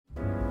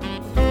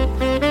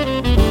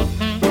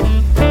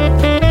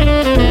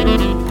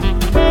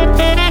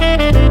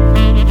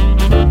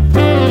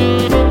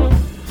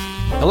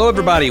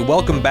everybody.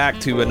 Welcome back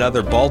to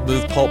another Bald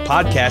Move Pulp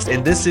podcast,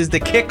 and this is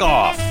the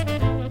kickoff,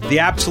 the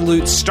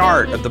absolute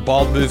start of the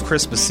Bald Move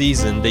Christmas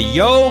season, the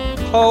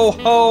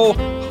yo-ho-ho-ho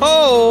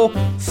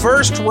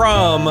first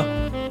rum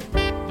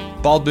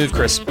Bald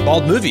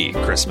Movie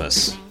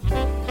Christmas.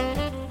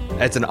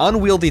 It's an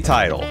unwieldy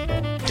title.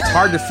 It's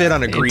hard to fit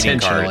on a greeting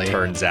card, it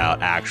turns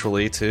out,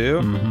 actually,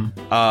 too.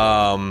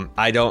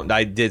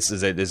 Mm-hmm. This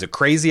is a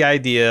crazy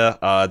idea.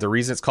 The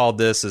reason it's called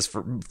this is,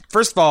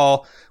 first of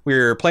all,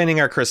 we're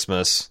planning our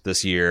Christmas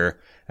this year,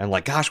 and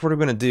like, gosh, what are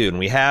we going to do? And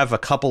we have a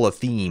couple of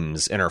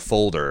themes in our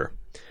folder,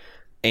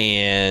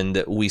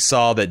 and we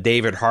saw that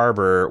David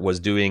Harbour was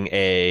doing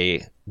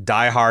a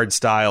Die Hard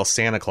style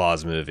Santa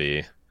Claus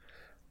movie,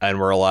 and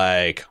we're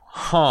like,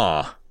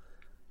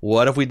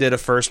 what if we did a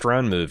first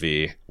run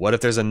movie? What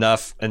if there's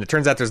enough? And it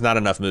turns out there's not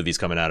enough movies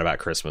coming out about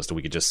Christmas that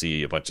we could just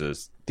see a bunch of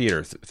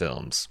theater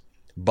films.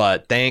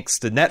 But thanks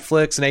to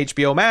Netflix and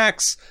HBO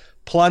Max,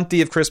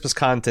 plenty of Christmas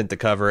content to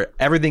cover.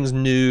 Everything's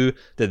new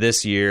to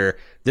this year.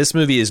 This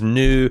movie is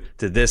new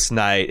to this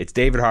night. It's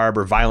David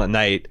Harbour, Violent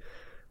Night.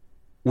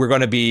 We're going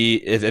to be,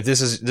 if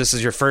this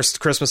is your first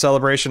Christmas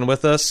celebration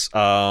with us, we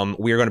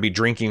are going to be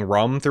drinking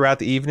rum throughout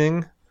the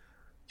evening.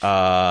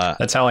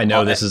 That's how I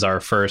know this is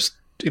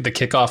the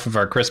kickoff of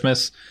our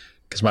Christmas,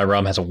 because my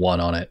rum has a 1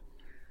 on it.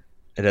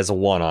 It has a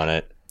 1 on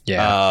it.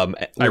 Yeah,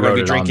 we're going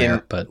to be drinking.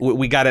 There, but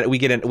we got it.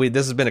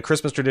 This has been a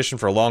Christmas tradition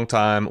for a long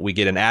time. We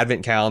get an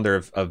advent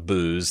calendar of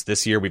booze.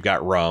 This year we've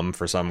got rum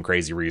for some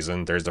crazy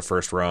reason. There's the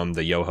first rum,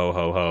 the yo ho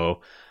ho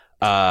ho,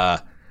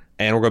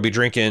 and we're going to be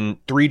drinking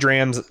 3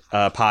 Drams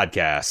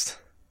podcast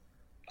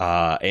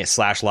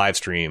 / live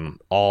stream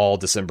all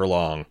December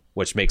long,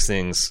 which makes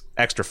things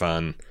extra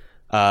fun.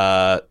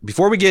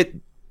 Before we get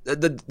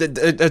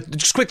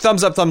just quick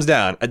thumbs up, thumbs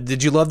down.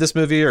 Did you love this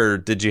movie or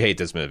did you hate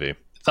this movie?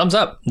 Thumbs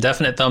up,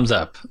 definite thumbs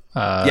up.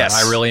 Yes,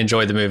 I really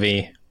enjoyed the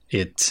movie.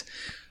 It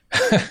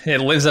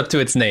lives up to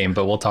its name,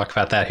 but we'll talk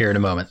about that here in a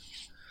moment.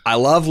 I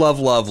love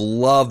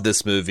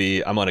this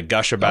movie. I'm going to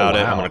gush about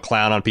it. I'm going to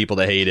clown on people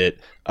that hate it.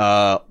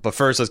 But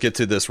first, let's get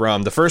to this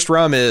rum. The first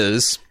rum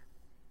is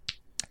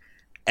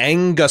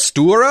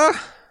Angostura.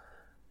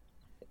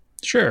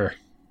 Sure.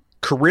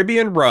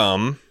 Caribbean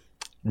rum,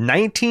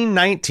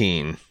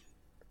 1919.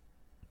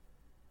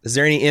 Is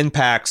there any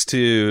impacts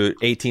to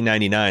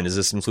 1899? Does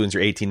this influence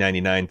your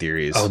 1899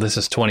 theories? Oh, this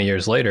is 20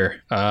 years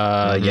later.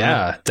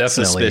 Yeah,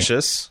 definitely.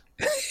 Suspicious.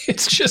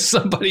 It's just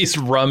somebody's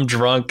rum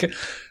drunk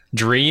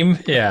dream.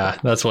 Yeah,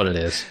 that's what it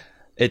is.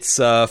 It's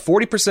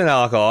 40%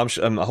 alcohol.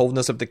 I'm holding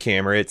this up to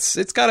camera.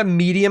 It's got a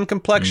medium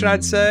complexion,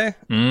 I'd say.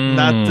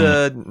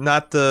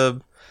 Not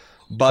the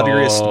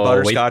butteriest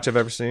butterscotch I've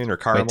ever seen, or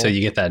caramel. Wait till you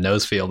get that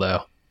nose feel,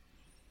 though.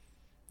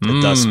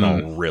 It does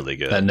smell really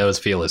good. That nose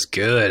feel is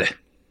good.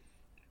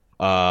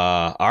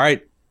 All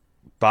right,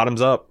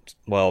 bottoms up.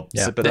 Well,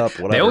 yeah. Sip it up.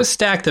 Whatever. They always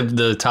stack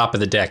the top of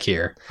the deck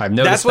here. I've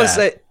noticed that's what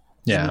that.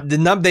 Yeah,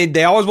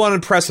 they always want to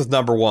impress with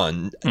number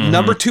 1.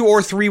 Number 2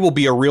 or 3 will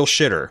be a real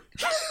shitter,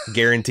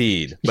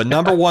 guaranteed. But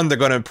number 1, they're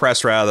going to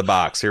impress right out of the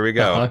box. Here we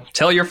go.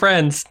 Tell your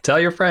friends.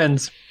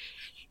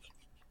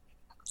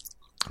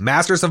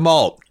 Masters of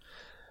Malt.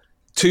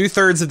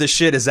 2/3 of the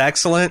shit is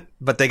excellent,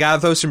 but they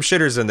gotta throw some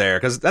shitters in there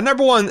because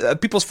number 1,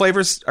 people's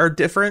flavors are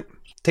different.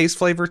 Taste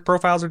flavor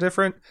profiles are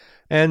different.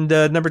 And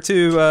number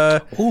 2,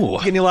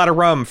 getting a lot of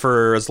rum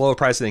for as low a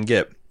price as they can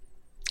get.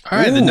 All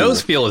right, the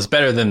nose feel is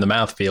better than the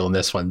mouth feel in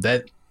this one.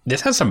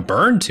 This has some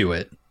burn to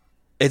it.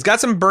 It's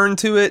got some burn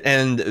to it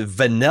and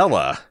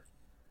vanilla.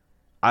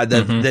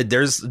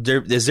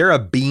 Is there a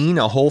bean,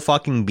 a whole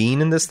fucking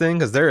bean in this thing?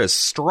 Because there is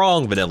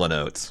strong vanilla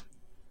notes.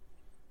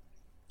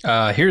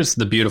 Here's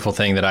the beautiful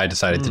thing that I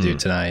decided to do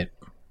tonight.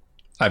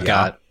 I've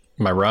got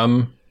my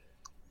rum.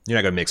 You're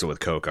not going to mix it with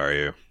Coke, are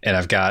you? And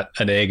I've got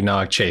an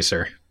eggnog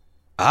chaser.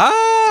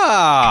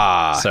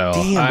 So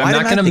damn, I'm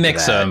not going to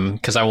mix them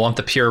because I want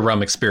the pure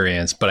rum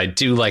experience, but I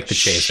do like the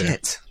chaser.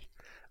 Shit.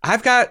 I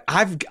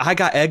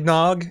got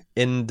eggnog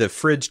in the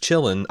fridge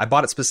chilling. I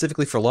bought it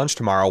specifically for lunch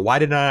tomorrow. Why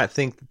did I not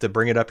think to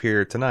bring it up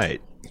here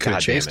tonight? Could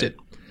have chased it.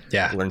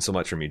 Yeah. I learned so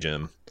much from you,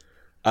 Jim.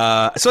 So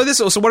what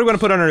are we going to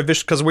put on our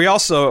division? Because we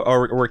also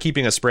we're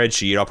keeping a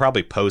spreadsheet. I'll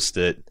probably post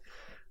it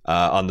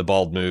on the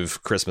Bald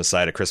Move Christmas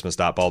site at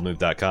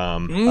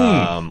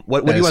christmas.baldmove.com.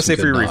 What do you want to say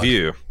for your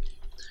review?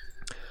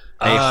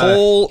 A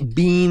whole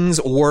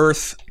bean's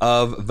worth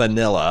of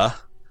vanilla.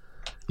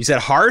 You said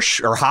harsh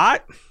or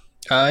hot?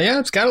 Yeah,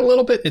 it's got a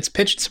little bit. It's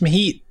pitched some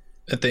heat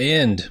at the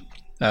end.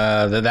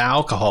 The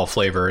alcohol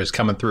flavor is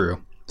coming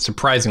through.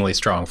 Surprisingly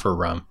strong for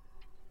rum.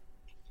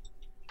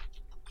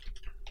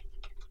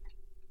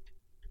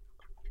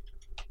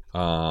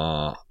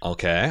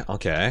 Okay.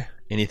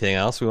 Anything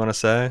else we want to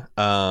say?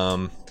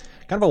 Kind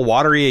of a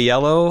watery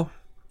yellow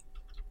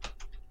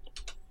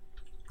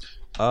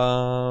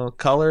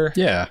color.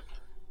 Yeah.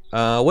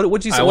 What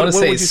would you say? I want to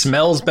say it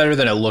smells better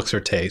than it looks or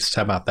tastes.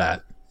 How about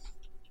that?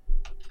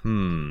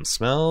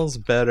 Smells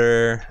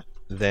better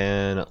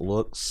than it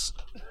looks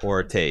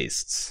or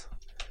tastes.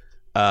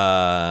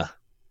 That's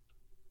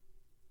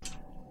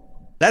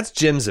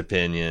Jim's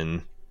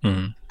opinion.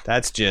 Mm-hmm.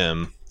 That's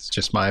Jim. It's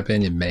just my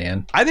opinion,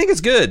 man. I think it's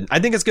good.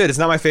 It's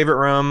not my favorite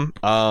rum.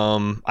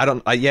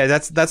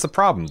 That's the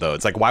problem though.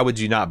 It's like, why would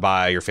you not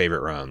buy your favorite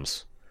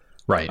rums?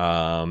 Right.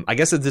 I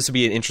guess that this would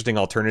be an interesting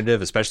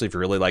alternative, especially if you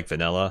really like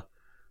vanilla.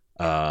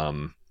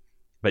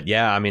 But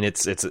yeah, I mean,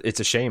 it's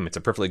a shame. It's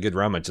a perfectly good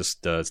rum. It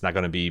just it's not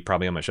going to be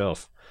probably on my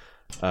shelf.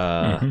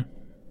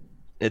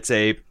 It's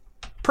a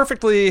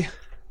perfectly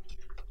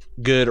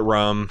good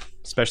rum,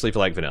 especially if you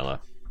like vanilla.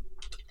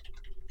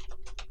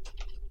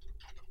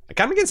 I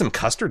kind of get some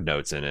custard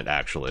notes in it,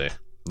 actually.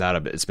 Not a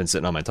bit. It's been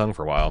sitting on my tongue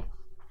for a while.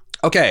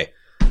 Okay,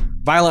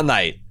 Violent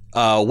Night.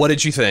 What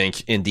did you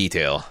think in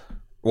detail?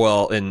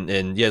 Well, and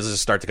yeah, let's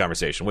just start the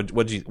conversation. What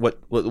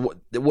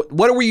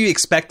were you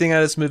expecting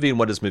out of this movie, and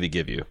what does this movie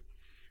give you?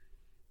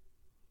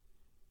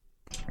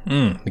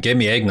 It gave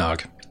me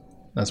eggnog.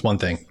 That's one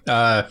thing.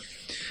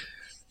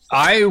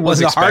 I was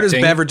the expecting... hardest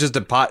beverages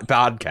to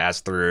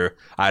podcast through,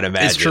 I'd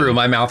imagine. It's true.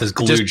 My mouth is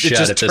glued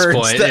shut at this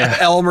point.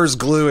 The Elmer's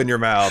glue in your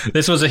mouth.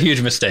 This was a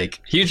huge mistake.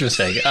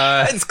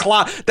 It's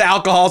the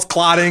alcohol's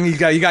clotting. You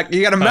got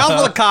a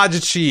mouthful of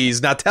cottage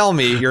cheese. Now tell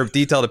me your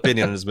detailed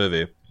opinion on this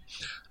movie.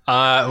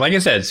 Like I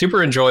said,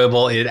 super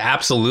enjoyable. It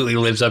absolutely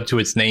lives up to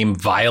its name,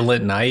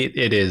 Violent Night.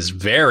 It is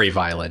very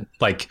violent.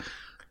 Like,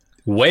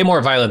 way more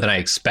violent than I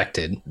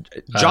expected.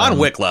 John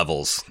Wick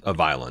levels of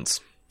violence.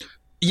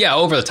 Yeah,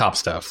 over the top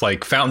stuff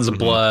like fountains of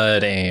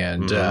blood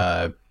and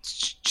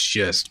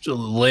just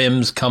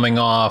limbs coming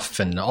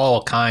off and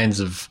all kinds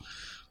of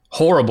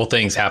horrible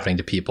things happening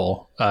to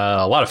people.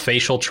 A lot of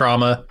facial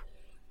trauma.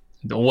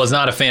 Was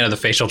not a fan of the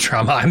facial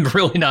trauma. I'm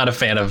really not a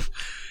fan of.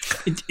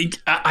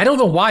 I don't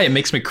know why it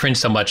makes me cringe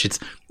so much.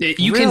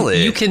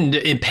 You can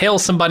impale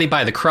somebody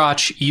by the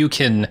crotch. You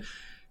can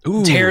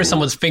tear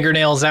someone's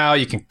fingernails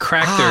out. You can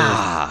crack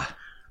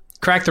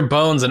their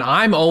bones. And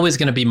I'm always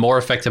going to be more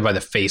affected by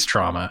the face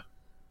trauma.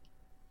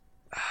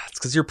 It's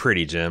because you're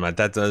pretty, Jim.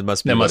 That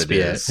must be that what must it be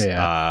is. It.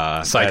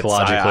 Yeah.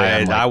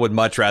 Psychologically, I would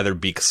much rather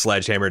be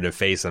sledgehammered in the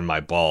face than my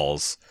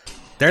balls.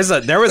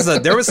 There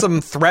was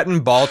some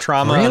threatened ball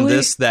trauma on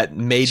this that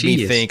made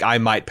me think I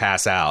might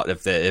pass out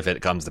if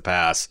it comes to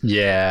pass.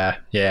 Yeah.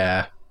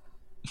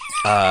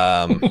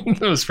 That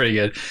was pretty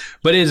good,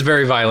 but it is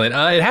very violent.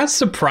 It has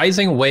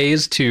surprising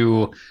ways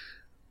to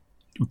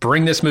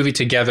bring this movie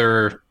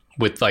together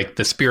with like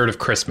the spirit of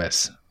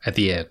Christmas at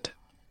the end.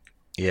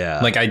 Yeah,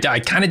 like I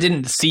kind of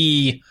didn't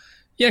see,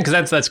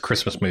 because that's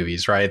Christmas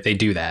movies, right? They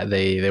do that.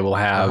 They will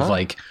have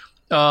like,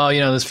 oh,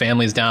 this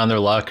family's down on their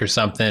luck or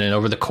something, and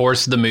over the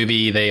course of the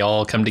movie, they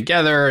all come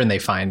together and they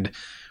find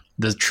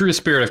the true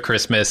spirit of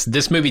Christmas.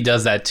 This movie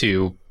does that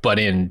too, but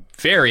in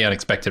very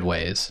unexpected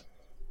ways.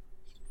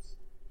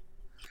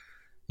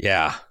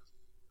 Yeah.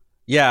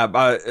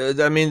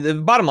 I mean, the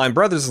bottom line,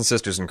 brothers and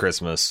sisters in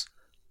Christmas.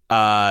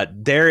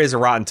 There is a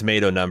Rotten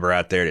Tomato number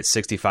out there that's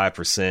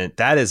 65%.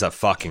 That is a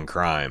fucking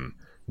crime.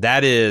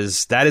 That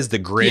is the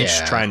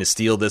Grinch trying to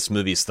steal this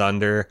movie's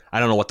thunder. I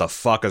don't know what the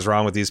fuck is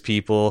wrong with these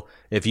people.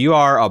 If you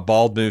are a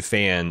Bald Move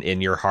fan in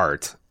your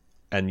heart,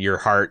 and your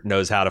heart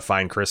knows how to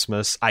find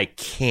Christmas, I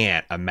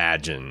can't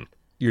imagine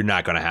you're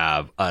not going to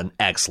have an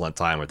excellent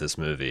time with this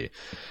movie.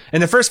 In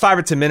the first 5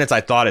 or 10 minutes,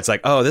 I thought it's like,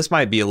 oh, this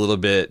might be a little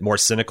bit more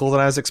cynical than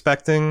I was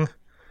expecting.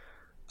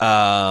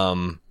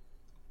 But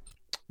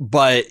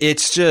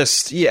it's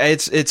just,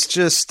 it's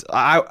just,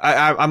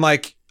 I'm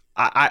like,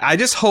 I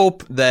just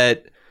hope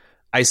that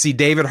I see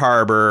David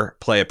Harbour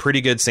play a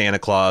pretty good Santa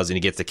Claus and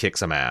he gets to kick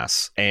some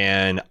ass.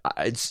 And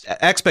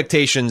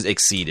expectations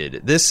exceeded.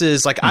 This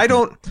is like, I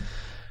think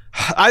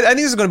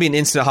this is going to be an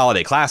instant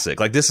holiday classic.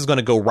 Like, this is going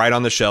to go right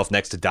on the shelf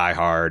next to Die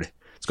Hard.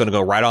 It's going to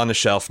go right on the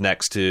shelf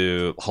next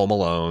to Home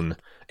Alone.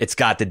 It's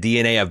got the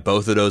DNA of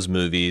both of those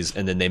movies,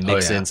 and then they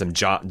mix in some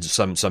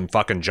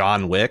fucking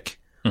John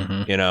Wick,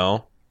 and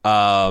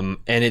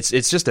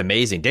it's just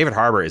amazing. David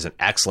Harbour is an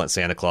excellent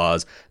Santa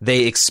Claus.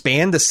 They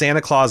expand the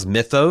Santa Claus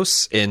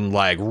mythos in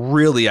like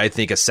really, I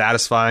think, a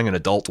satisfying and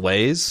adult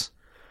ways.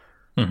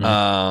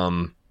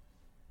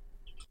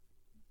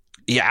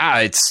 Yeah,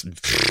 it's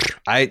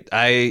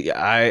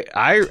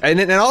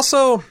and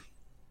also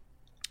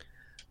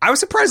I was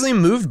surprisingly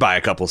moved by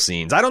a couple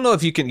scenes. I don't know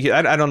if you can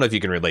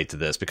relate to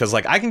this, because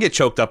like I can get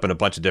choked up in a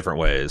bunch of different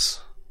ways.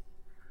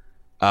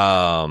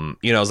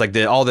 It's like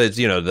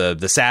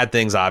the sad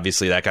things,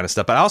 obviously, that kind of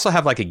stuff. But I also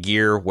have like a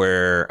gear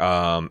where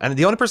and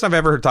the only person I've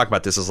ever heard talk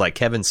about this is like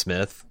Kevin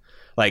Smith.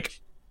 Like,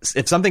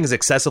 if something is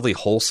excessively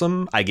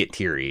wholesome, I get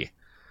teary.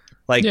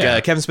 Like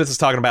Kevin Smith is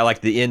talking about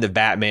like the end of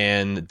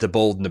Batman, The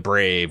Bold and the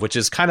Brave, which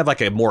is kind of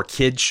like a more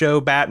kid show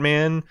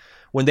Batman.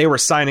 When they were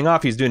signing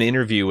off, he was doing an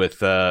interview with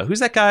who's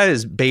that guy?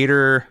 Is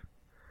Bader?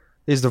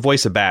 Is the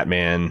voice of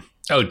Batman?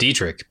 Oh,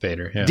 Dietrich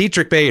Bader. Yeah.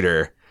 Dietrich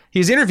Bader.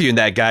 He's interviewing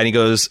that guy, and he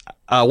goes,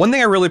 one thing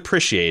I really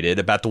appreciated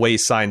about the way he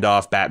signed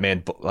off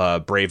Batman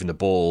Brave and the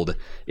Bold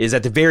is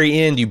at the very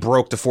end, you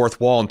broke the fourth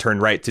wall and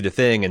turned right to the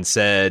thing and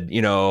said,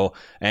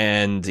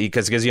 and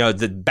because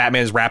the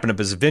Batman's wrapping up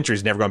his adventure,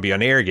 he's never going to be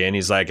on air again.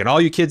 He's like, and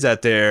all you kids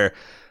out there,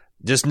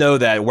 just know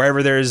that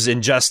wherever there's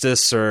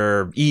injustice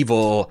or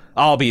evil,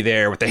 I'll be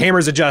there with the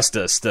hammers of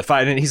justice to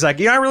fight. And he's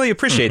like, I really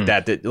appreciate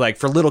that like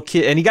for little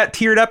kid. And he got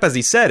teared up as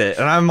he said it.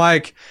 And I'm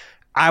like,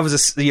 I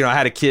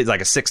had a kid,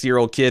 like a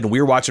 6-year-old kid, and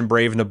we were watching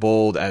Brave and the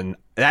Bold, and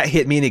that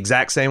hit me in the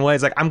exact same way.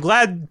 It's like, I'm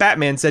glad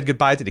Batman said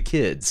goodbye to the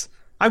kids.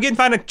 I'm getting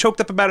kind of choked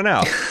up about it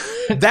now.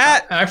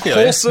 That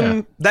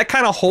that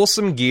kind of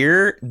wholesome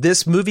gear,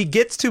 this movie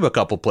gets to a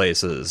couple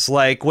places.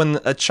 Like when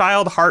a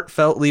child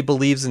heartfeltly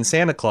believes in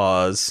Santa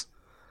Claus,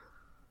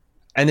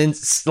 and then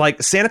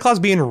like Santa Claus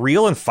being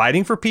real and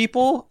fighting for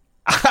people.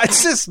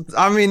 It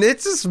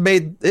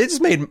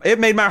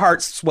made my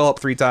heart swell up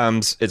 3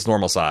 times its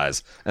normal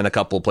size in a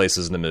couple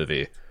places in the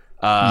movie.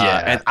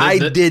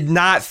 I did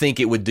not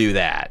think it would do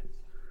that.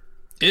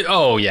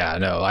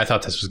 I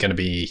thought this was going to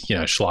be,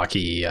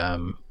 schlocky,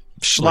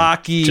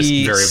 just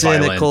very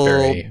cynical,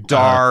 violent,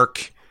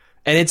 dark,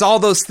 and it's all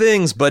those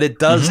things. But it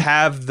does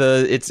have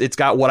it's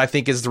got what I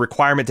think is the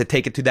requirement to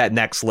take it to that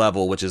next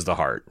level, which is the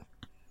heart.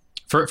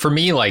 For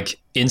me, like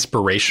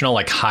inspirational,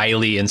 like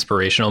highly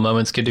inspirational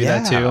moments could do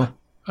that too.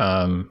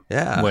 When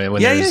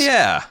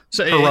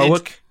So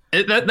heroic.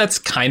 That's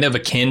kind of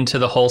akin to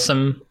the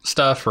wholesome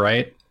stuff,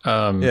 right?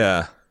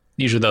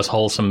 Usually those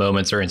wholesome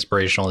moments are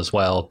inspirational as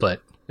well,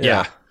 but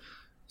yeah,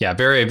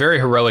 very, very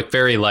heroic,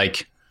 very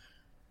like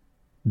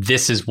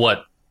this is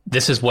what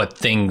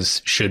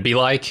things should be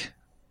like.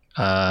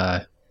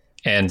 And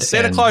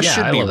Santa Claus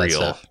should be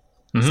real.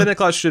 Mm-hmm. Santa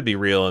Claus should be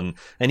real, and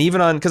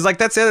even on, because like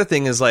that's the other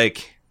thing is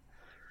like,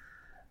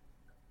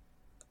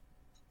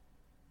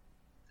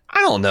 I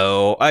don't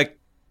know, like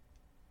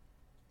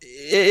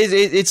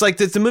it's like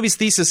the movie's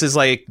thesis is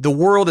like the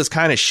world is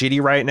kind of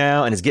shitty right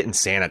now, and it's getting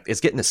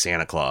to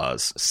Santa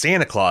Claus.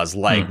 Santa Claus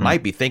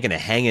might be thinking of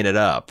hanging it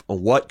up.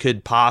 What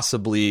could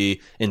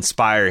possibly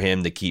inspire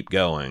him to keep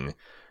going?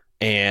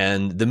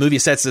 And the movie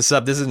sets this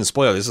up. This isn't a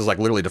spoiler. This is like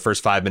literally the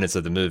first 5 minutes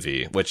of the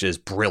movie, which is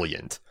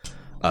brilliant.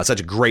 Such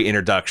a great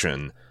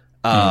introduction.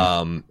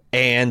 And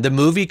the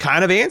movie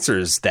kind of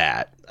answers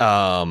that.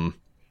 I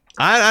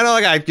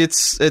don't like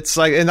it's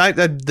like, and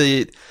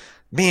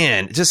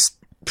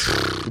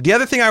the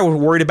other thing I was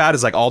worried about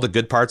is like all the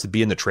good parts would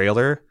be in the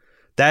trailer.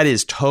 That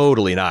is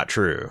totally not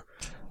true.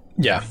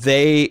 Yeah.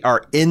 They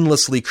are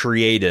endlessly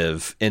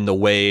creative in the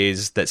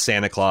ways that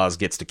Santa Claus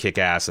gets to kick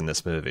ass in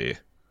this movie.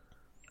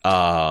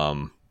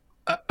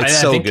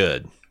 It's so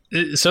good.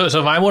 So if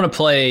I want to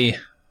play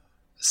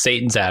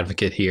Satan's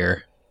advocate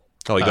here.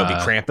 Oh, you gonna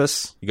be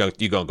Krampus? You gonna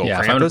go yeah,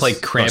 Krampus? If I'm gonna play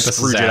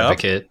Krampus's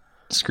advocate,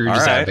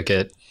 Scrooge's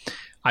advocate,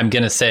 I'm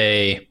gonna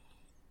say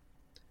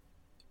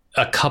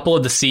a couple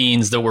of the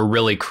scenes that were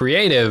really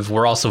creative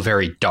were also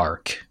very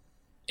dark,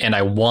 and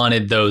I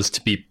wanted those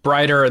to be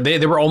brighter.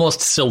 They were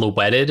almost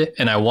silhouetted,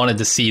 and I wanted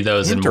to see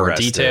those in more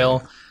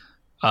detail.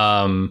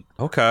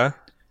 Okay.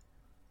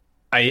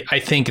 I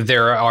think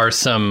there are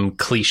some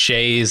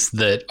cliches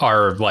that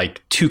are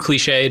like too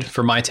cliched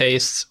for my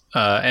tastes.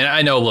 And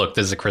I know, look,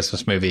 this is a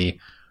Christmas movie.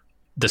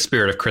 The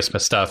spirit of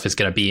Christmas stuff is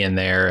going to be in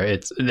there.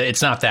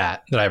 It's not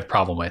that I have a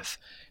problem with.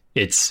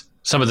 It's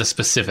some of the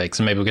specifics,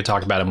 and maybe we could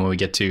talk about them when we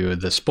get to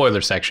the spoiler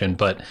section.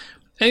 But I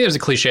think there's a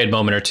cliched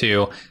moment or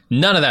two.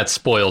 None of that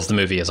spoils the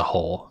movie as a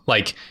whole.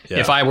 Like,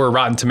 if I were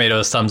Rotten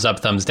Tomatoes thumbs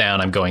up, thumbs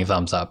down, I'm going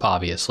thumbs up,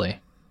 obviously.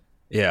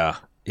 Yeah.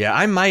 Yeah,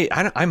 I might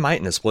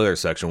in the spoiler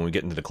section when we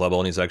get into the club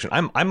only section.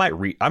 I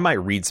might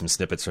read some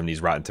snippets from these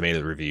Rotten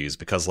Tomatoes reviews,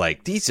 because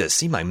like these just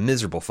seem like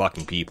miserable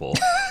fucking people.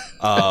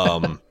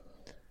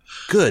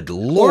 Good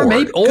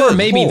lord. Or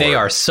maybe they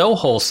are so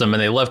wholesome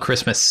and they love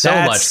Christmas so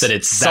much that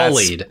it's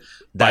sullied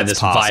by this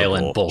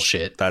violent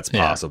bullshit. That's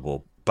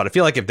possible. But I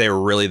feel like if they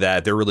were really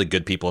they're really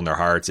good people in their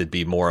hearts, it'd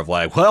be more of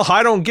like, well,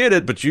 I don't get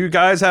it, but you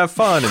guys have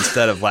fun,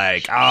 instead of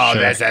like, oh,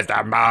 this is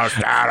the most.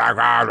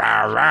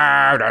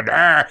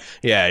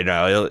 Yeah,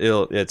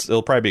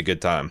 it'll probably be a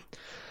good time.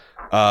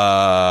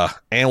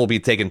 And we'll be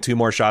taking 2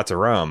 more shots of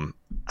rum.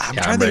 I'm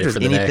trying to think if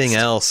there's anything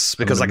else,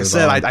 because like I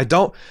said, I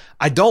don't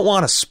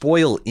want to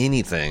spoil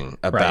anything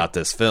about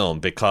this film,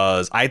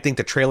 because I think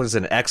the trailer's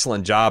an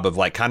excellent job of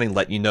like kind of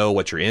let you know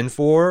what you're in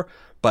for,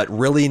 but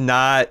really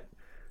not.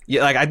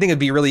 Yeah, like I think it'd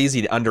be really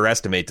easy to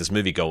underestimate this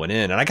movie going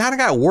in, and I kind of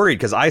got worried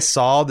because I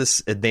saw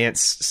this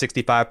advanced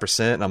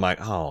 65%, and I'm like,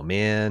 oh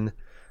man,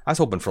 I was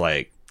hoping for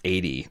like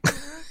 80.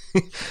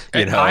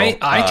 I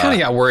kind of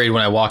got worried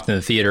when I walked in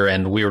the theater,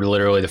 and we were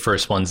literally the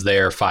first ones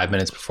there 5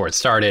 minutes before it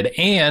started,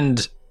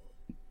 and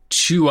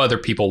 2 other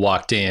people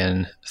walked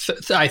in.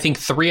 I think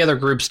 3 other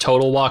groups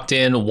total walked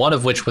in, one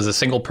of which was a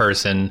single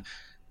person,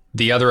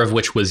 the other of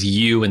which was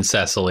you and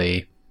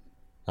Cecily.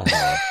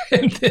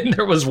 And then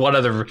there was one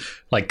other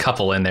like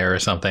couple in there or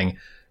something.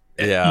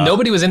 Yeah,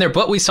 nobody was in there,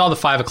 but we saw the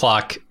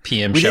 5:00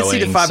 p.m. showing. We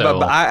did see the 5,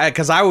 but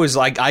because I was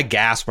like, I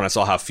gasped when I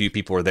saw how few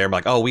people were there. I'm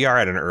like, oh, we are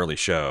at an early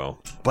show.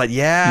 But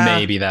yeah,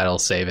 maybe that'll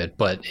save it.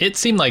 But it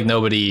seemed like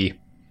nobody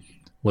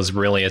was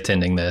really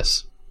attending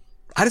this.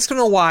 I just don't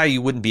know why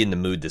you wouldn't be in the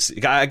mood to see.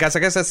 I guess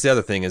that's the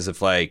other thing, is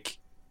if like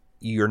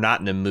you're not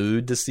in the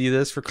mood to see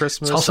this for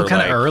Christmas. It's also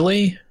kind of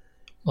early.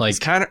 Like, it's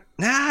kind of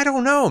Nah, I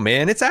don't know,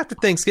 man. It's after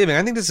Thanksgiving.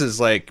 I think this is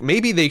like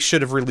maybe they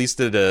should have released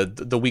it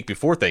the week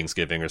before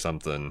Thanksgiving or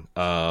something.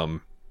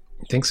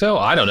 Think so?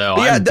 I don't know.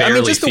 Yeah, I'm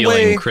barely just the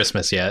feeling way...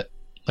 Christmas yet.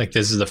 Like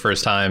this is the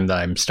first time that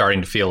I'm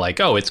starting to feel like,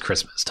 oh, it's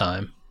Christmas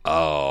time.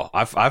 Oh,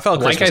 I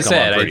felt Christmas like I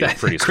said,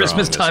 pretty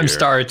Christmas time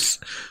starts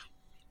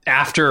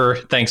after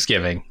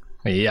Thanksgiving.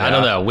 Yeah, I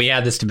don't know. We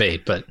had this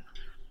debate, but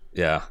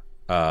yeah,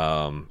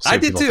 I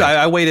did too.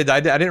 I waited. I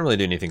didn't really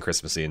do anything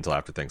Christmassy until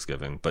after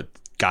Thanksgiving, but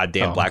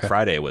goddamn, Black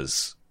Friday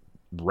was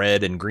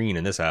red and green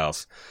in this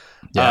house.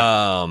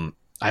 Yeah.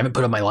 I haven't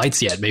put up my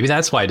lights yet. Maybe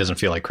that's why it doesn't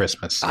feel like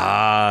Christmas.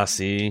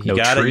 See, you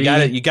got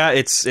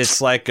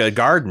it's like a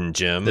garden,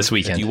 Jim. This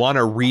weekend. If you want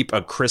to reap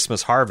a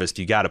Christmas harvest,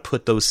 you got to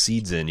put those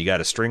seeds in. You got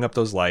to string up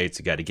those lights.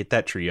 You got to get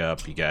that tree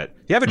up. You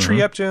have a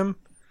tree up, Jim?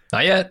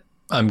 Not yet.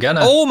 I'm gonna.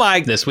 Oh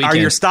my! This weekend. Are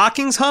your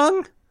stockings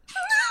hung?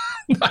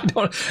 I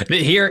don't.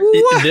 Here,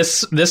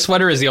 this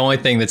sweater is the only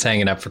thing that's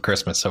hanging up for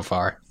Christmas so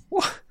far.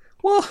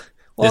 Well,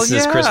 this is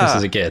as Christmas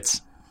as it gets.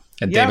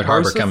 And David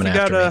Harbour coming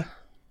after me.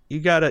 You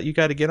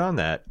gotta get on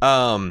that.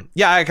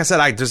 Like I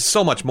said, there's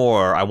so much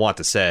more I want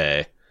to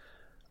say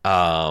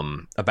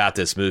about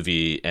this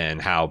movie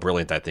and how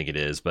brilliant I think it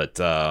is. But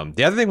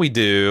the other thing we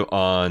do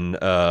on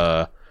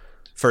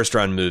first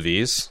run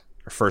movies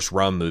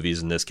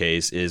in this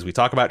case is we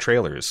talk about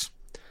trailers.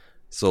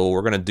 So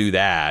we're gonna do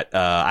that.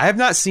 I have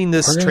not seen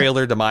this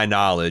trailer to my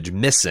knowledge.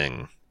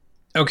 Missing.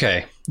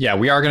 Okay, yeah,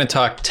 we are gonna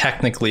talk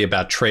technically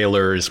about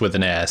trailers with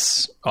an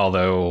S,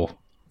 although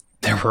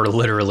there were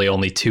literally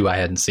only 2 I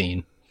hadn't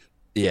seen.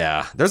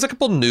 Yeah, there's a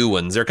couple new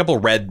ones. There are a couple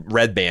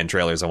red band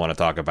trailers I want to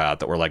talk about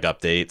that were like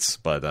updates,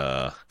 but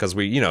because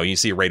you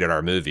see a rated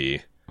R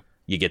movie,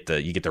 you get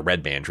the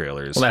red band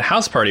trailers. Well, that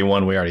house party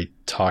one we already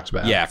talked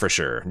about. Yeah, for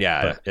sure.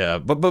 Yeah,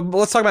 but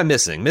let's talk about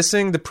Missing.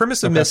 Missing. The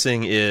premise of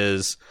Missing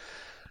is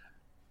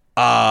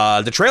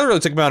the trailer really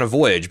took me on a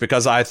voyage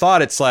because I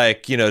thought it's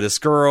like this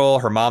girl,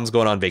 her mom's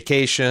going on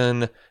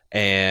vacation.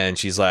 And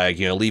she's like,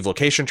 leave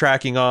location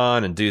tracking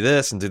on and do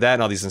this and do that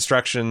and all these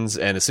instructions.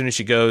 And as soon as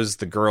she goes,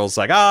 the girl's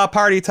like,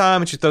 party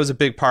time. And she throws a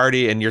big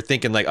party. And you're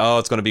thinking like,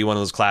 it's going to be one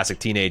of those classic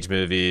teenage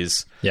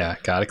movies. Yeah.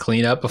 Got to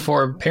clean up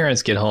before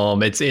parents get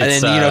home. It's and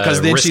then,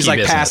 because then she's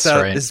like passed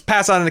out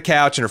on the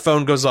couch and her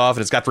phone goes off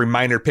and it's got the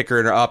reminder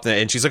picker up.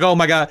 And she's like, oh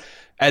my God.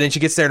 And then she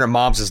gets there and her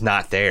mom's just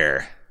not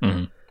there.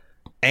 Mm-hmm.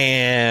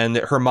 And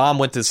her mom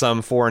went to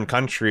some foreign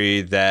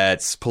country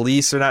that's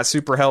police are not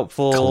super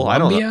helpful. Colombia? I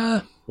don't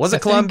know. Was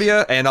it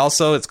Colombia? And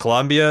also it's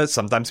Colombia.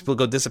 Sometimes people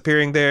go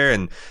disappearing there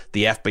and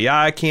the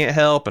FBI can't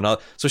help. And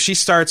so she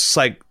starts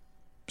like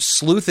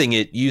sleuthing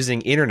it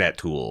using internet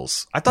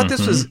tools. I thought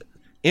this was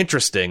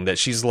interesting that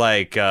she's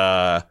like,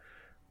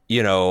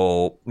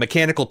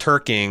 mechanical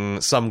Turking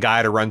some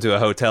guy to run to a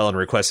hotel and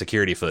request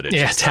security footage.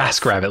 Yeah,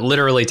 TaskRabbit.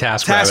 Literally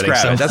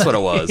TaskRabbit. That's what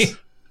it was.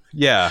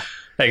 Yeah.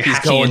 Like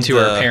hacking into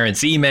her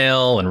parents'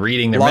 email and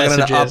reading their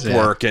messages. Logging into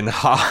Upwork and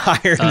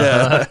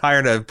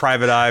hiring a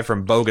private eye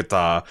from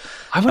Bogota.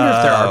 I wonder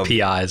if there are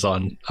PIs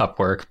on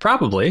Upwork.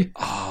 Probably.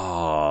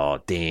 Oh,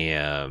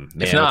 damn.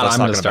 Man, if not, I'm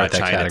going to start that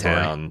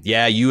category.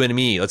 Yeah, you and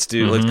me. Let's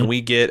do. Can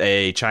we get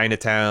a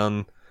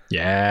Chinatown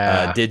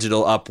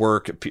digital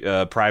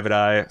Upwork private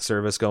eye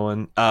service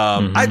going?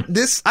 I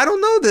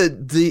don't know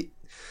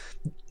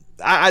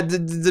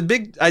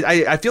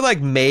I feel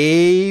like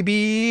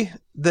maybe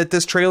that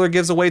this trailer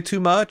gives away too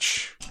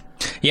much.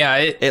 Yeah,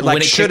 it when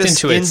it kicked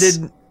into its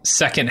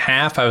second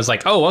half, I was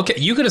like, oh, okay,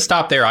 you could have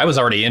stopped there. I was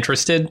already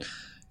interested.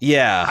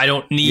 Yeah. I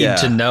don't need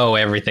to know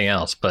everything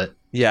else, but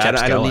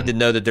I don't need to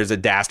know that there's a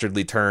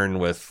dastardly turn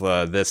with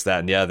this, that,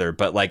 and the other.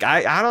 But like,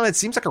 I don't know, it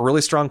seems like a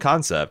really strong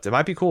concept. It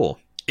might be cool.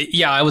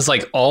 Yeah, I was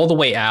like all the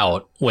way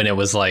out when it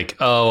was like,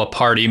 a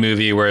party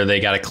movie where they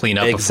got to clean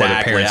up before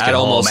their parents get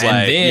home.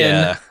 And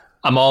then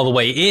I'm all the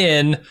way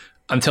in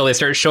until they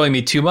start showing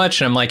me too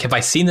much. And I'm like, have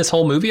I seen this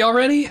whole movie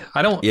already?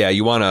 I don't. Yeah,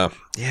 you want to.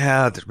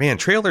 Yeah, man,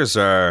 trailers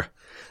are.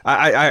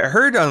 I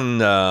heard on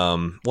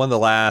one of the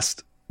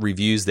last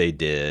reviews they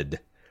did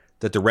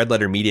that the Red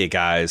Letter Media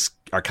guys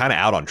are kind of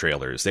out on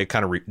trailers. They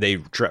kind of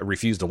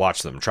refuse to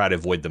watch them, try to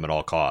avoid them at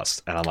all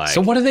costs. And I'm like,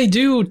 so what do they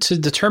do to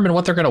determine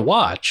what they're going to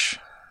watch?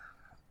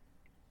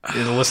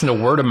 Listen to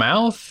word of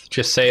mouth?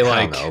 Just say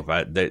like, I don't know,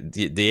 but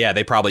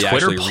they probably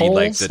Twitter actually polls? read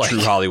like the True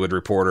Hollywood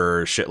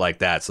Reporter or shit like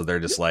that. So they're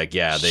just like,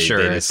 they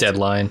just,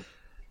 Deadline.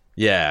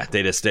 Yeah,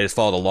 they just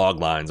follow the log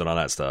lines and all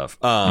that stuff.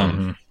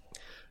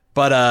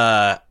 But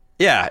I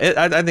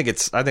think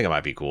it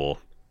might be cool.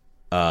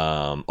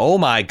 Oh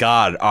my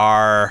God,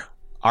 our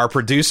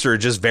producer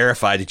just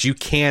verified that you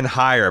can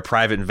hire a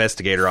private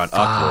investigator on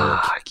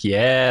Upwork.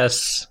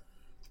 Yes,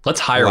 let's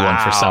hire one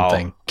for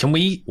something. Can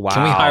we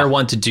hire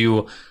one to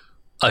do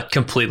a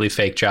completely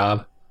fake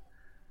job?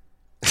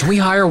 Can we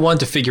hire one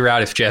to figure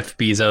out if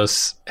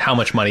how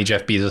much money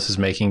Jeff Bezos is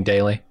making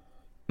daily?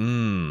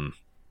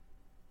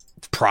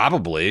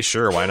 Probably.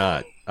 Sure. Why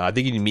not? I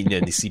think you need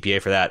the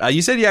CPA for that.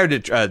 You said you had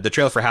the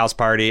trailer for House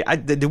Party.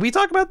 Did we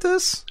talk about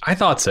this? I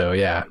thought so.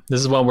 Yeah. This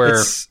is one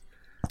where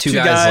two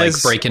guys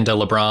like break into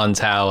LeBron's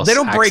house. They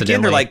don't break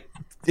in. They're like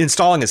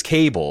installing his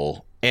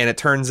cable. and it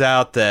turns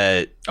out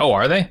that Oh,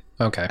 are they?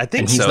 Okay. I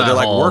think And he's so. not They're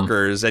like home.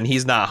 workers, and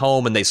he's not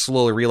home, and they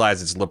slowly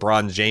realize it's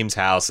LeBron James'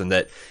 house, and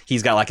that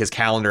he's got like his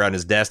calendar on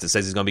his desk that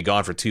says he's going to be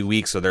gone for 2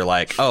 weeks. So they're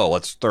like, "Oh,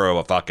 let's throw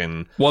a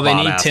fucking Well, they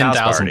need bomb-ass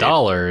house party."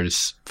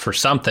 $10,000 for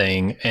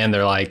something, and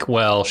they're like,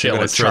 "Well, shit, They're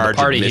gonna let's throw the charge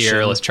party admission.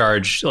 here.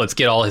 Let's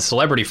get all his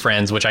celebrity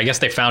friends." Which I guess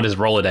they found his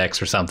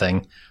Rolodex or something,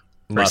 or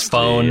his Must be,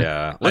 phone.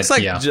 yeah. Looks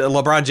like yeah.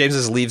 LeBron James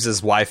just leaves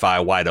his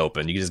Wi-Fi wide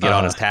open. You can just get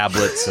on his Uh-huh.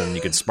 tablets, and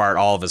you can smart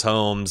all of his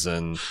homes,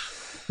 and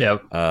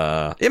Yep.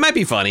 it might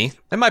be funny.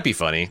 It might be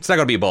funny. It's not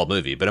going to be a bold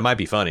movie, but it might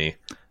be funny.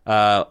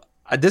 I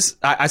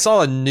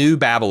saw a new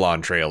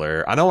Babylon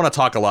trailer. I don't want to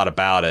talk a lot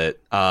about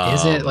it.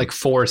 Is it like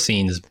 4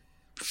 scenes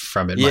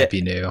from it yeah. might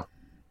be new?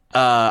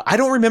 I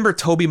don't remember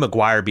Tobey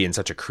Maguire being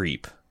such a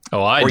creep.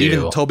 Oh, I Or do.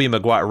 even Tobey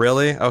Maguire.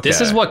 Really? Okay.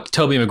 This is what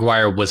Tobey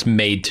Maguire was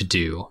made to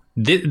do.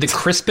 The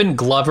Crispin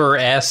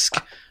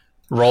Glover-esque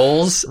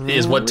roles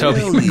is what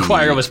Tobey Really?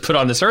 Maguire was put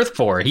on this earth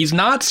for. He's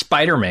not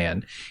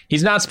Spider-Man.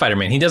 He's not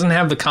Spider-Man. He doesn't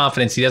have the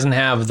confidence. He doesn't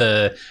have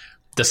the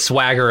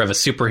swagger of a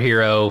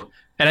superhero.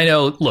 And I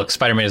know, look,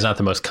 Spider-Man is not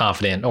the most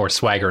confident or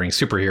swaggering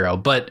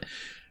superhero, but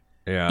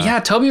yeah,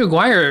 Tobey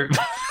Maguire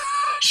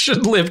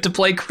should live to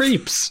play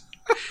creeps.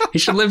 He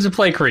should live to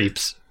play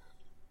creeps.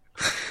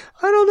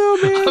 I don't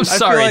know, man. I'm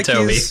sorry,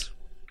 Toby.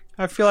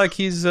 I feel like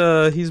he's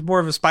more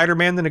of a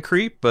Spider-Man than a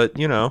creep, but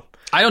you know.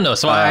 I don't know.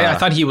 So I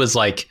thought he was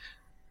like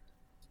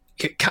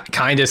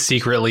kind of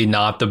secretly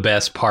not the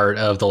best part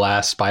of the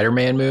last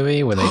Spider-Man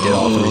movie when they did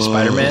all 3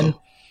 Spider-Men.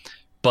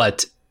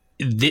 But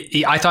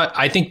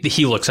I think that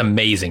he looks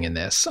amazing in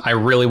this. I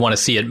really want to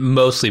see it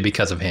mostly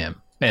because of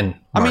him. And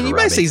I mean, you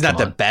might Robbie, say he's not come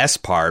the on.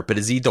 best part, but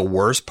is he the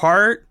worst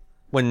part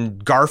when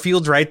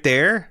Garfield's right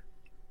there?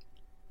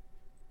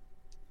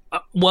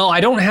 Well, I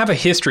don't have a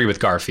history with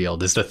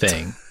Garfield is the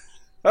thing.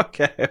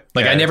 Okay.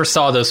 Like I never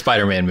saw those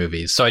Spider-Man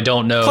movies, so I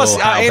don't know Plus,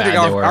 how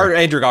bad they were.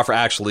 Andrew Garfield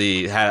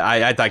actually had.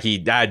 I thought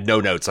I had no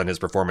notes on his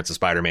performance of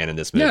Spider-Man in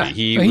this movie. Yeah,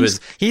 He's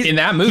in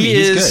that movie.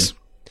 He's good.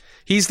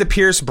 He's the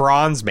Pierce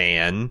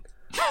Brosnan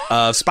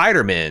of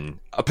Spider-Man,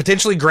 a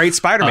potentially great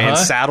Spider-Man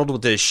saddled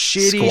with the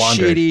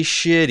Squandered.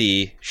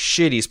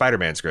 shitty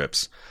Spider-Man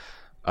scripts.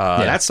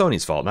 That's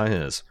Sony's fault, not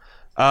his.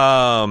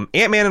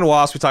 Ant-Man and the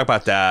Wasp, we talked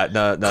about that.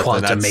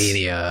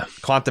 Quantumania.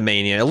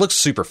 It looks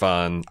super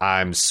fun.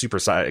 I'm super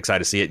excited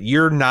to see it.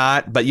 You're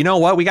not, but you know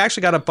what? We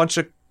actually got a bunch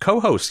of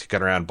co-hosts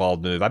kicking around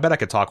Bald Move. I bet I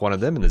could talk one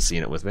of them into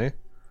seeing it with me.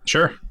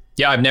 Sure.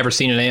 Yeah, I've never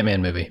seen an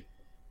Ant-Man movie,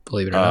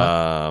 believe it or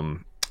not.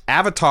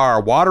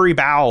 Avatar, Watery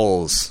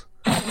Bowels.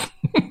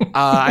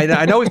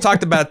 I know we've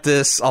talked about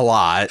this a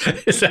lot.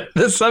 Is that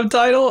the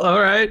subtitle?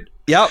 All right.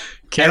 Yep.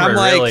 Cameron and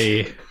I'm like,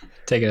 really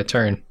taking a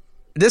turn.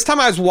 This time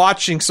I was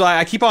watching, so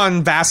I keep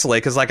on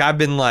vacillating because, like, I've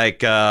been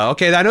like,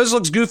 okay, I know this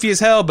looks goofy as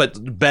hell,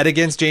 but bet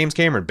against James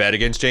Cameron,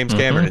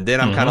 and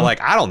then I'm kind of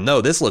like, I don't know,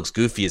 this looks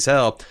goofy as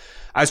hell.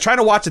 I was trying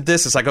to watch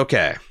this. It's like,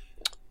 okay,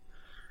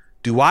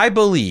 do I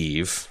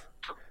believe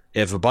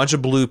if a bunch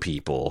of blue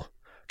people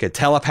could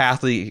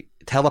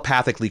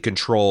telepathically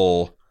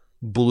control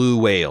blue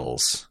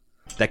whales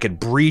that could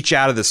breach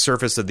out of the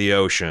surface of the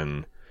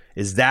ocean?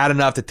 Is that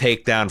enough to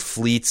take down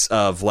fleets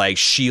of like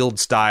SHIELD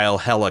style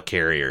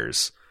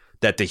helicarriers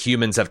that the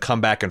humans have come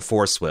back and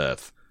forth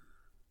with?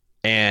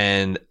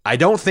 And I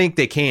don't think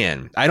they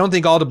can. I don't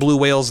think all the blue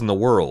whales in the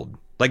world,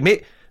 like,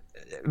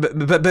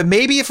 but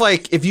maybe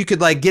if you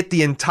could like get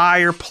the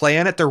entire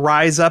planet to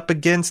rise up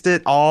against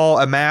it all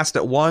amassed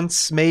at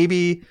once,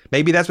 maybe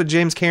that's what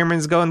James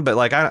Cameron's going. But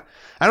like, I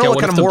don't know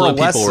what kind of moral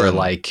lesson. People were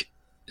like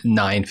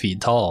 9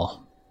 feet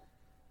tall.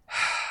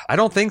 I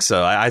don't think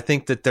so. I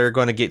think that they're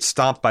going to get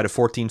stomped by the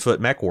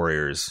 14-foot mech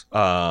warriors.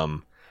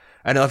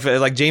 I know if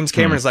like James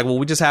Cameron's like, well,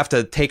 we just have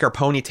to take our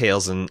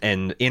ponytails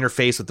and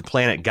interface with the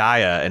planet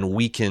Gaia, and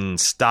we can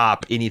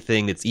stop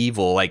anything that's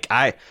evil. Like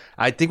I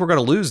think we're going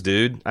to lose,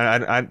 dude.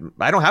 I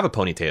don't have a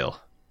ponytail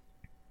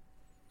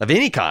of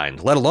any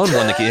kind, let alone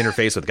one that can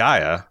interface with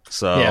Gaia.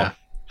 So yeah,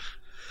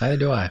 neither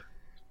do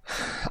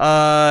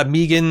I.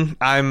 Megan,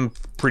 I'm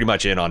pretty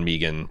much in on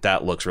Megan.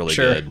 That looks really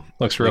good.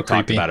 Looks real We've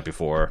talked creepy. about it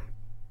before.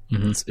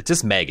 Mm-hmm. It's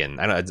just Megan.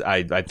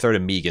 I'd throw to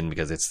Megan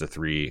because it's the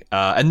 3.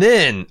 And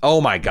then, oh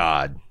my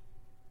God,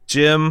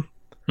 Jim.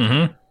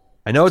 Mm-hmm.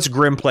 I know it's a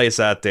grim place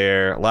out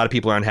there. A lot of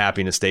people are unhappy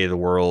in the state of the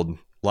world.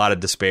 A lot of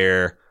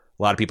despair.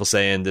 A lot of people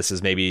saying this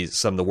is maybe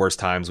some of the worst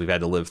times we've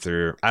had to live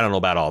through. I don't know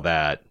about all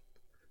that.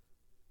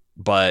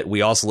 But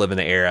we also live in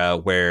an era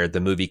where the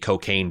movie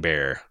Cocaine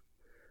Bear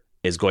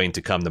is going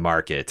to come to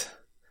market.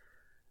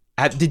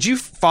 Did you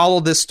follow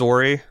this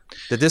story?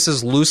 That this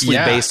is loosely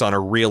based on a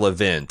real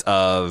event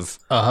of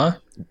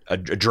a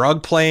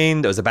drug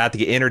plane that was about to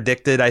get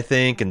interdicted, I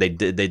think, and they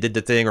did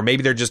the thing, or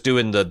maybe they're just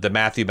doing the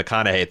Matthew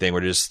McConaughey thing,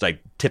 where they're just like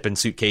tipping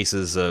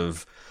suitcases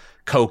of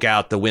coke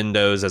out the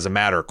windows as a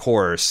matter of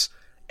course.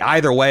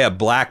 Either way, a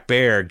black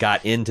bear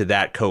got into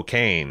that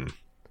cocaine,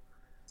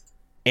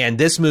 and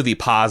this movie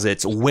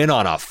posits went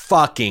on a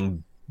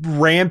fucking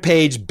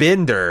rampage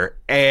bender,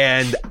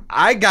 and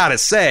I gotta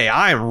say,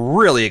 I am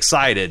really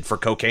excited for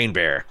Cocaine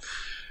Bear.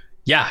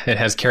 Yeah, it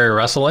has Kerry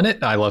Russell in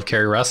it. I love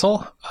Kerry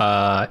Russell.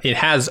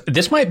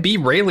 This might be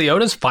Ray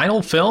Liotta's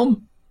final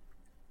film.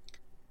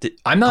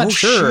 I'm not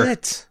sure.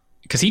 Shit.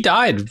 Because he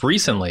died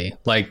recently,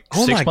 like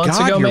Oh 6 my months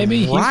God, ago, you're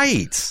maybe.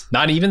 right.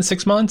 Not even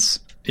 6 months.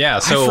 Yeah,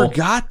 so I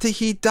forgot that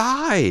he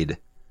died.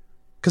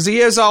 Because he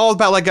is all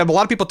about, like, a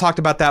lot of people talked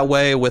about that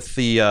way with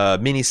the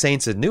Mini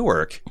Saints in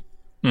Newark.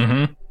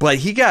 Mm-hmm. But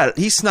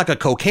he snuck a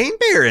cocaine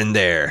bear in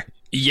there.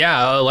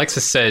 Yeah,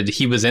 Alexis said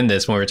he was in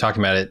this when we were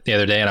talking about it the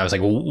other day, and I was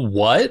like,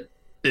 what?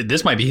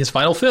 This might be his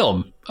final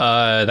film.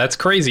 That's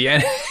crazy.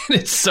 And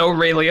it's so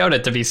Ray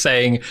Liotta to be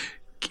saying,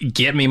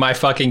 get me my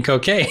fucking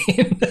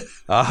cocaine.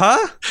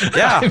 Uh-huh.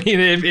 Yeah. I mean,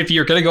 if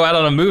you're going to go out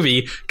on a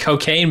movie,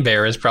 Cocaine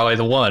Bear is probably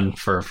the one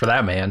for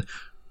that man.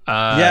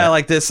 Yeah,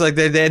 like this, like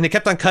they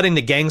kept on cutting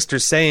the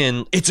gangsters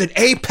saying, it's an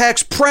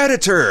apex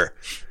predator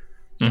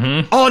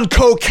on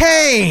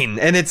cocaine.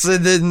 And So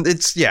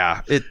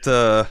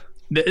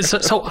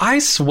I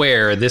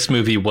swear this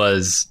movie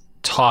was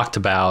talked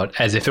about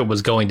as if it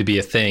was going to be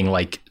a thing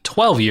like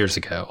 12 years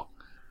ago.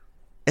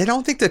 I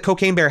don't think the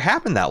Cocaine Bear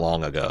happened that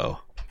long ago.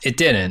 It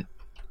didn't.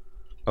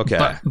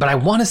 Okay. But I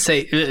want to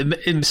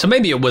say, so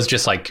maybe it was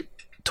just like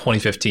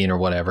 2015 or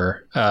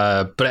whatever.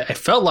 But I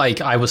felt like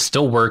I was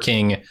still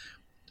working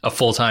a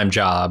full-time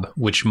job,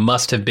 which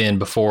must have been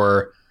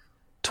before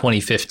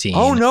 2015.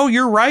 Oh, no,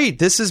 you're right.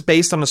 This is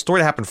based on a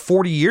story that happened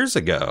 40 years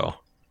ago.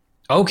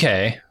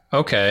 Okay.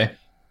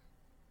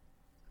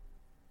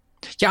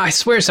 Yeah, I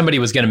swear somebody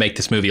was going to make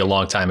this movie a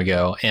long time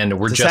ago, and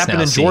we're This just happened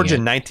now in seeing Georgia it.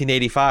 in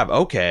 1985.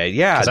 Okay,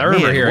 yeah. Because I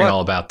remember hearing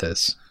all about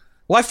this.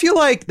 Well, I feel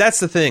like that's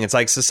the thing. It's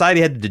like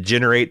society had to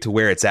degenerate to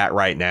where it's at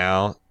right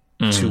now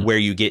to where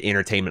you get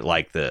entertainment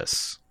like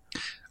this.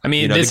 I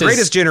mean, You know, this the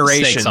greatest is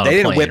generation, Snakes on they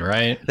a didn't Plane, whip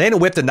right? They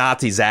didn't whip the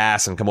Nazis'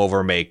 ass and come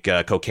over and make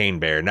Cocaine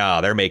Bear. No,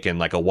 they're making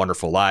like A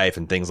Wonderful Life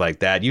and things like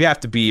that. You have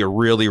to be a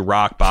really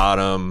rock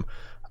bottom,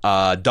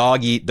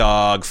 dog eat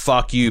dog,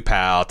 fuck you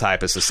pal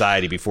type of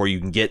society before you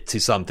can get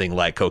to something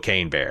like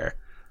Cocaine Bear.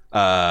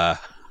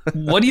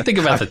 What do you think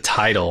about the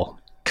title,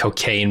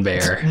 Cocaine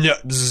Bear? No,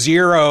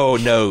 zero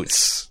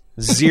notes.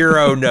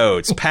 Zero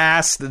notes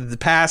past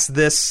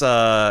this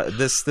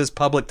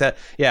public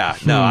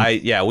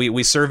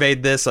we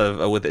surveyed this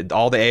with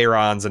all the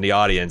Aarons in the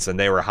audience, and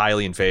they were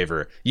highly in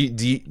favor.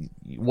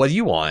 What do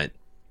you want?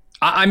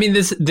 I mean,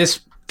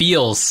 this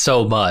feels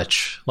so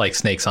much like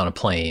Snakes on a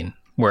Plane,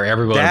 where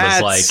everyone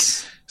was like,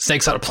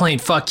 Snakes on a Plane,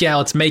 fuck yeah,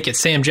 let's make it.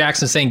 Sam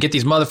Jackson saying, get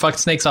these motherfucking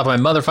snakes off my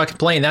motherfucking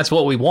plane, that's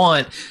what we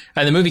want.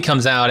 And the movie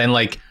comes out and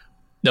like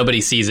nobody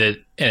sees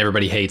it and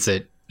everybody hates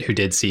it who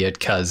did see it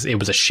because it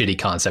was a shitty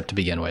concept to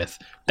begin with.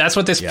 That's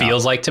what this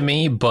feels like to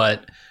me,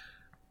 but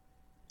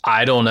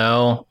I don't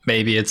know.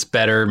 Maybe it's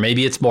better.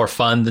 Maybe it's more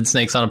fun than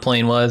Snakes on a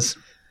Plane was.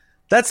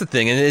 That's the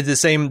thing. And it's the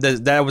same.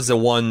 That was the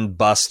one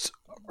bust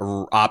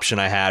option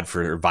I had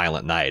for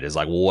Violent Night is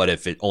like, well, what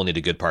if only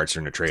the good parts are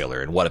in the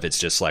trailer? And what if it's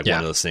just like one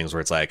of those things where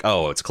it's like,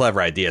 oh, it's a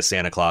clever idea.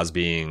 Santa Claus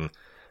being,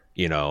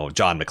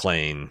 John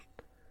McClane.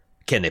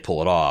 Can they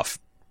pull it off?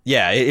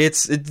 Yeah,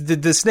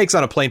 the Snakes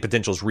on a Plane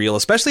potential is real.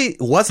 Especially,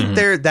 wasn't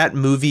there that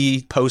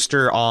movie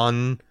poster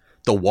on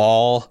the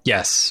wall?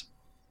 Yes.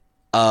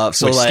 Which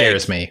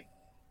scares me.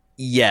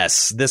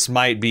 Yes, this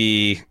might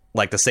be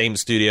like the same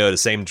studio, the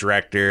same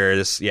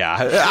director.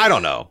 I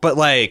don't know, but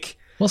like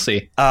we'll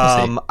see.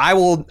 I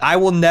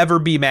will never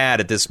be mad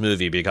at this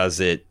movie because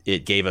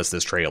it gave us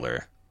this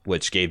trailer,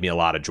 which gave me a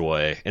lot of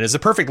joy, and it's a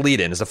perfect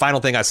lead-in. It's the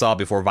final thing I saw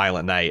before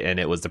Violent Night, and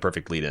it was the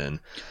perfect lead-in.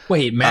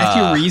 Wait,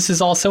 Matthew Rhys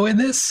is also in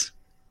this?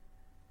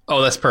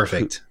 Oh, that's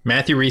perfect.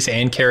 Matthew Rhys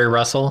and Kerry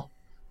Russell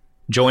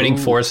joining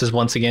forces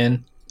once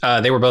again.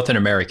 They were both in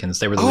Americans.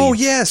 They were the leads. Oh,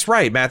 yes,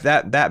 right.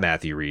 That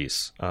Matthew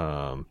Rhys.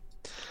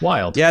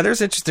 Wild. Yeah,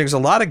 there's a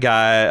lot of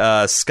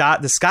guy. The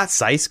Scott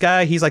Seiss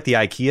guy. He's like the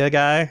IKEA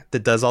guy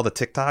that does all the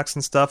TikToks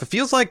and stuff. It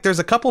feels like there's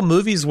a couple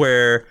movies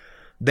where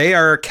they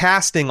are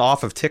casting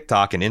off of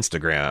TikTok and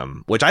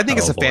Instagram, which I think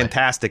is a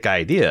fantastic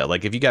idea.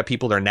 Like if you got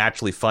people that are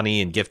naturally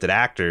funny and gifted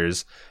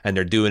actors and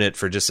they're doing it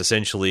for just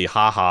essentially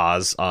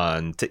ha-has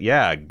on,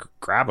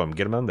 grab them,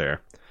 get them in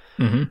there.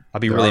 Mm-hmm. I'll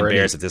be really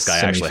embarrassed if this guy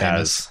actually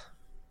has.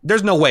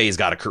 There's no way he's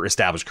got a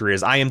established career.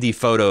 His IMDb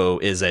photo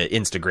is an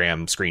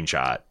Instagram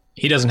screenshot.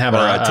 He doesn't have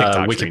a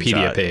TikTok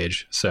Wikipedia screenshot.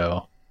 page,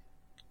 so.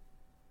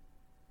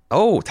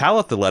 Oh,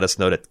 Talitha let us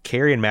know that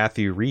Kerry and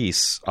Matthew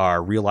Rhys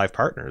are real life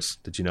partners.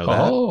 Did you know that?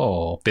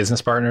 Oh,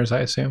 business partners, I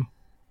assume.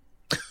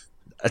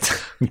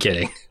 I'm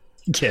kidding.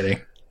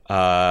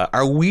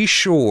 Are we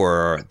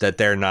sure that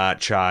they're not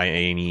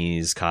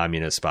Chinese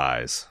communist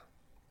spies?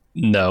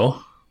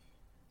 No.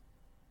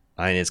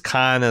 I mean, it's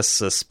kind of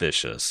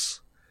suspicious.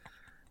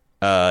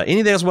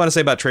 Anything else you want to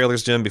say about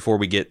trailers, Jim, before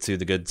we get to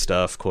the good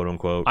stuff, quote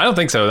unquote? I don't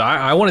think so.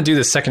 I want to do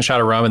the second shot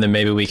of rum, and then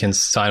maybe we can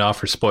sign off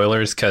for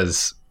spoilers,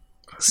 because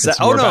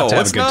We're about to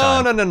have a good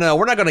time. No.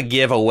 We're not going to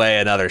give away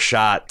another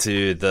shot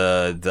to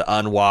the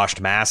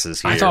unwashed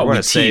masses here. I thought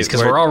we'd tease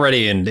because we're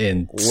already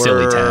in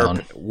silly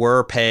town.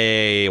 We're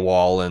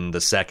paywalling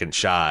the second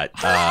shot.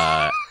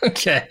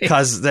 Okay.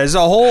 Because there's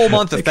a whole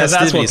month of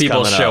festivities that's what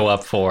people coming show up.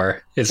 up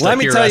for. Let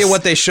me tell you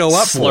what they show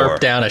up slurp for.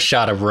 down a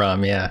shot of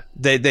rum, yeah.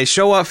 They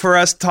show up for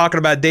us talking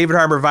about David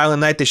Harbour Violent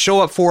Night. They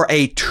show up for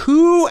a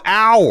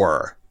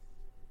 2-hour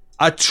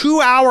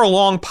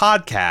long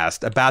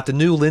podcast about the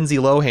new Lindsay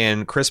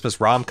Lohan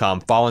Christmas rom-com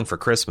Falling for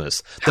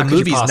Christmas. The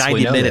movie's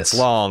 90 minutes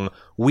long.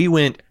 We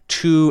went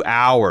 2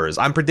 hours.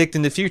 I'm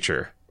predicting the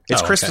future.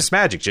 It's Christmas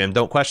magic, Jim.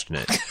 Don't question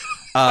it.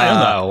 I don't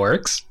know how it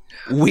works.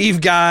 We've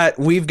got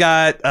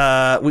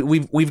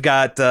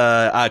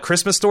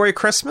Christmas Story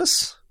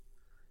Christmas,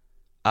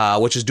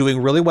 which is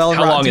doing really well.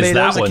 How long is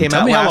that one?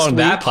 Tell me how long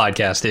that week.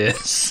 Podcast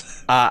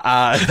is.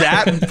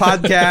 That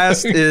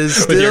podcast is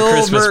still with your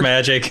Christmas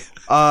magic.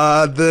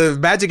 The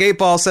Magic 8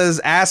 Ball says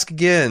ask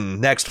again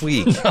next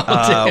week.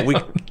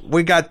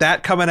 We got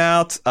that coming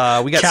out.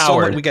 We got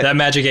coward. That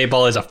Magic 8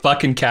 Ball is a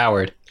fucking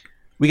coward.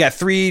 We got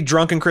 3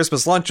 drunken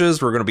Christmas lunches.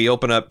 We're going to be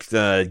opening up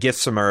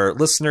gifts from our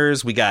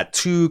listeners. We got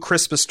 2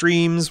 Christmas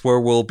streams where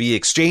we'll be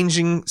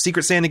exchanging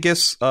Secret Santa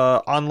gifts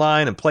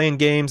online and playing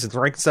games and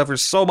ranking stuff.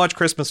 There's so much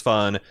Christmas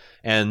fun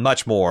and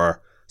much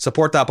more.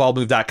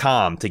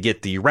 Support.baldmove.com to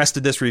get the rest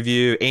of this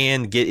review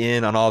and get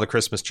in on all the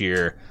Christmas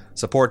cheer.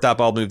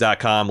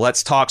 Support.baldmove.com.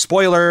 Let's talk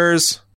spoilers.